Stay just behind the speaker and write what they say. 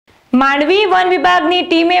Mandvi one વિભાગની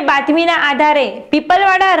ટીમે બાતમીના આધારે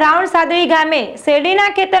પીપલવાડા રાઉન્ડ સાદડી ગામે શેરડીના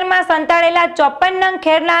ખેતરમાં સંતાડેલા 54 નંગ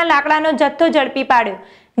ખેરના લાકડાનો જથ્થો ઝડપી પાડ્યો,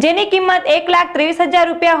 જેની કિંમત 1,23,000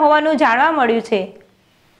 રૂપિયા હોવાનું જાણવા મળ્યું છે।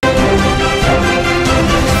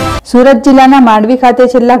 સુરત જિલ્લાના માંડવી ખાતે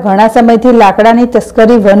છેલ્લા ઘણા સમયથી લાકડાની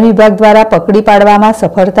તસ્કરી વન વિભાગ દ્વારા પકડી પાડવામાં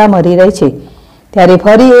સફળતા મળી રહી છે, ત્યારે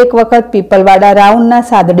ફરી એક વખત પીપલવાડા રાઉન્ડના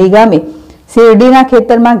સાદડી ગામે શેરડીના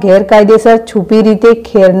ખેતરમાં ગેરકાયદેસર છુપી રીતે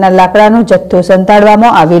ખેરના લાકડાનો જથ્થો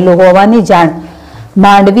સંતાડવામાં આવેલો હોવાની જાણ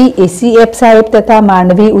માંડવી એસીએફ સાહેબ તથા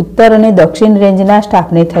માંડવી ઉત્તર અને દક્ષિણ રેન્જના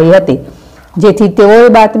સ્ટાફને થઈ હતી, જેથી તેઓએ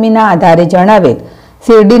બાતમીના આધારે જણાવેલ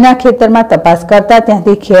શેરડીના ખેતરમાં તપાસ કરતા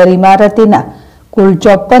ત્યાંથી ખેર ઇમારતીના કુલ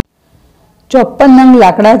 54 નંગ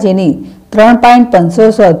લાકડા, જેની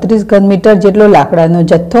 3.537 ઘન મીટર જેટલો લાકડાનો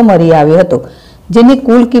જથ્થો મળી આવ્યો હતો, જેની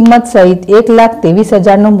કુલ કિંમત સહિત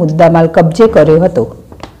 1,23,000નો મુદ્દામાલ કબજે કર્યો હતો।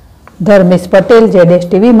 ધર્મેશ પટેલ,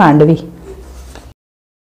 ZSTV માંડવી।